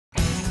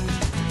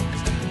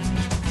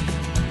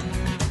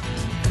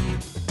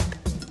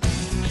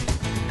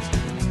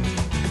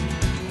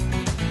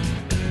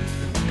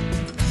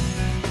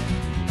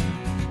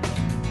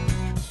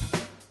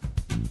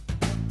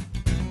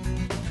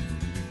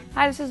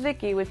Hi, this is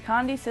Vicki with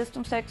Condi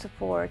Systems Tech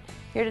Support,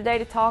 here today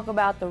to talk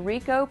about the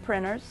Ricoh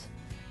printers,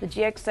 the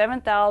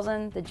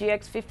GX7000, the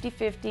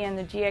GX5050, and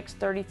the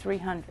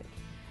GX3300.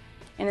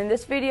 And in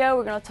this video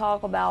we're going to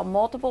talk about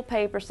multiple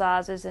paper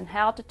sizes and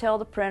how to tell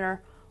the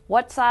printer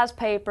what size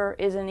paper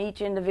is in each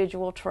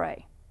individual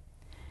tray.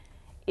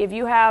 If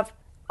you have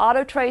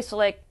Auto Tray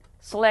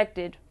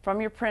selected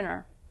from your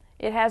printer,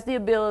 it has the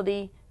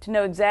ability to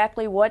know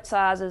exactly what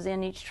size is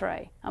in each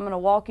tray. I'm going to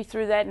walk you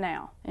through that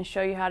now and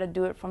show you how to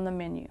do it from the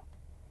menu.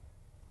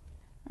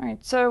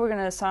 Alright, so we're going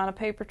to assign a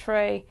paper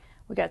tray.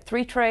 We've got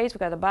three trays. We've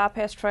got the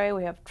bypass tray,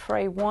 we have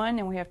tray 1,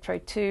 and we have tray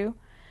 2.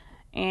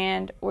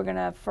 And we're going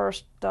to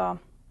first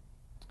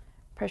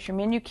press your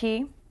menu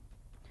key.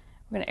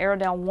 We're going to arrow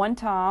down one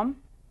time.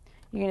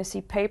 You're going to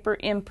see paper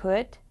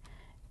input.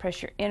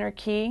 Press your enter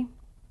key.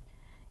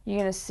 You're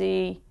going to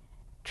see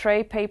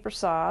tray paper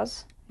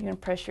size. You're going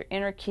to press your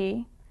enter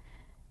key.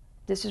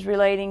 This is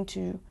relating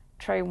to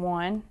tray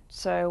 1,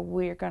 so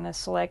we're going to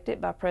select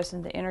it by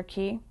pressing the enter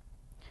key.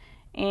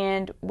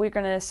 And we're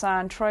going to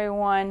assign tray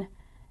 1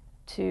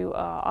 to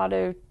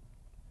auto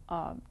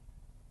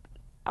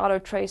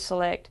tray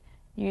select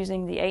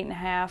using the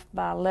 8.5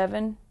 by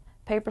 11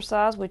 paper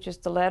size, which is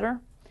the letter.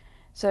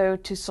 So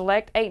to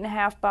select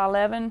 8.5 by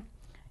 11,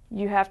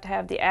 you have to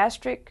have the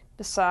asterisk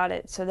beside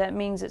it, so that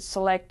means it's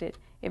selected.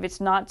 If it's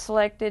not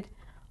selected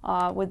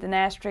with an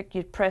asterisk,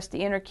 you'd press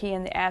the enter key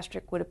and the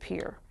asterisk would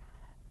appear.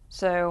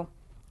 So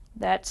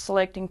that's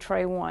selecting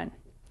tray 1.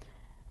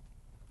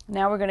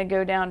 Now we're going to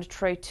go down to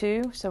tray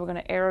 2, so we're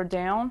going to arrow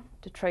down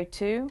to tray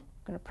 2. We're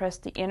going to press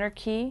the enter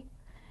key,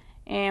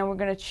 and we're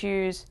going to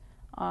choose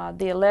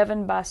the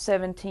 11 by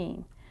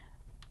 17.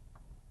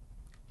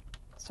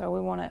 So we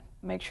want to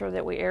make sure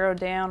that we arrow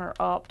down or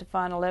up to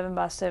find 11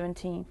 by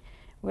 17.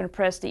 We're going to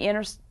press the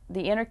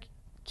enter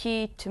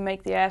key to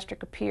make the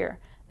asterisk appear.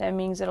 That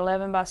means that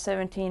 11 by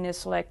 17 is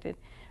selected.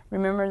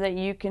 Remember that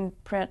you can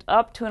print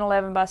up to an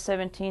 11 by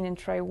 17 in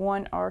tray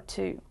 1 or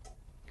 2.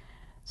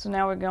 So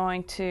now we're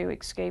going to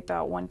escape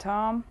out one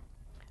time.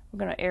 We're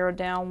going to arrow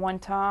down one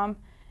time,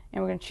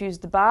 and we're going to choose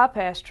the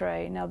bypass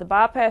tray. Now the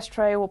bypass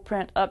tray will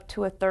print up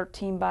to a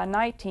 13 by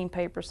 19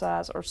 paper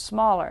size or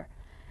smaller.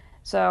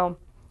 So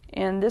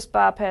in this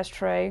bypass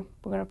tray,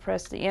 we're going to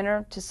press the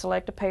enter to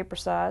select a paper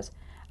size.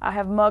 I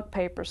have mug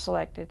paper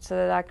selected so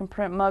that I can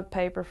print mug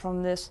paper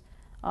from this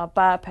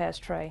bypass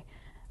tray.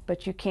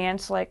 But you can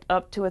select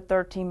up to a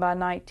 13 by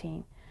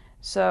 19.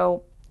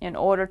 So in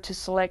order to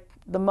select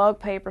the mug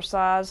paper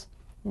size,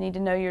 you need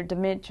to know your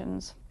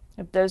dimensions.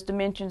 If those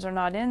dimensions are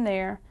not in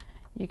there,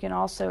 you can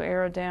also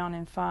arrow down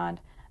and find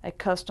a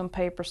custom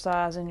paper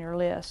size in your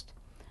list.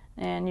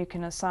 And you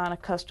can assign a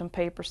custom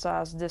paper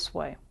size this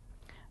way.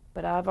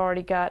 But I've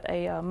already got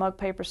a mug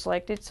paper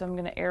selected, so I'm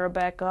going to arrow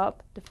back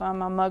up to find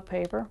my mug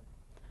paper.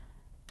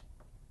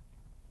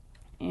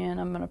 And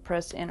I'm going to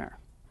press enter.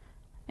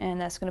 And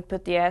that's going to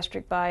put the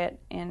asterisk by it,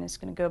 and it's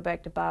going to go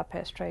back to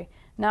bypass tray.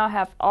 Now I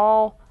have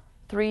all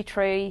three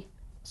tray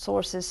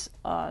sources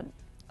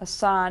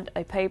assigned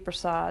a paper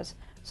size,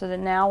 so that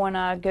now when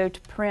I go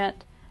to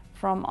print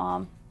from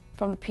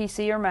the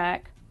PC or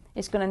Mac,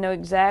 it's going to know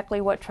exactly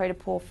what tray to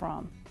pull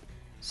from.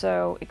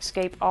 So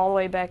escape all the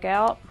way back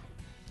out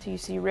till you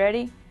see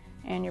ready,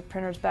 and your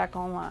printer's back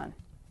online.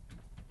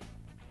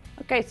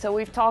 Okay, so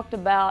we've talked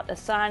about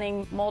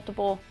assigning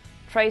multiple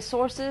tray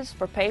sources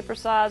for paper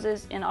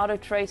sizes in Auto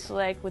Tray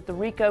Select with the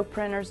Ricoh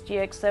printers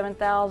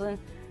GX7000,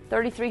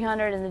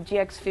 3300, and the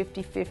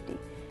GX5050.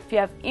 If you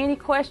have any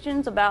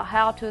questions about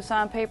how to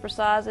assign paper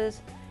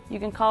sizes, you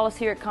can call us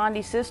here at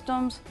Condi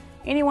Systems.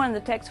 Anyone in the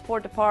tech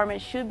support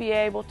department should be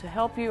able to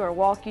help you or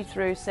walk you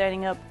through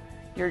setting up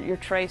your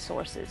tray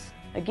sources.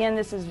 Again,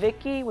 this is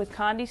Vicki with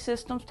Condi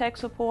Systems Tech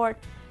Support.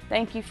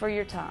 Thank you for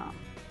your time.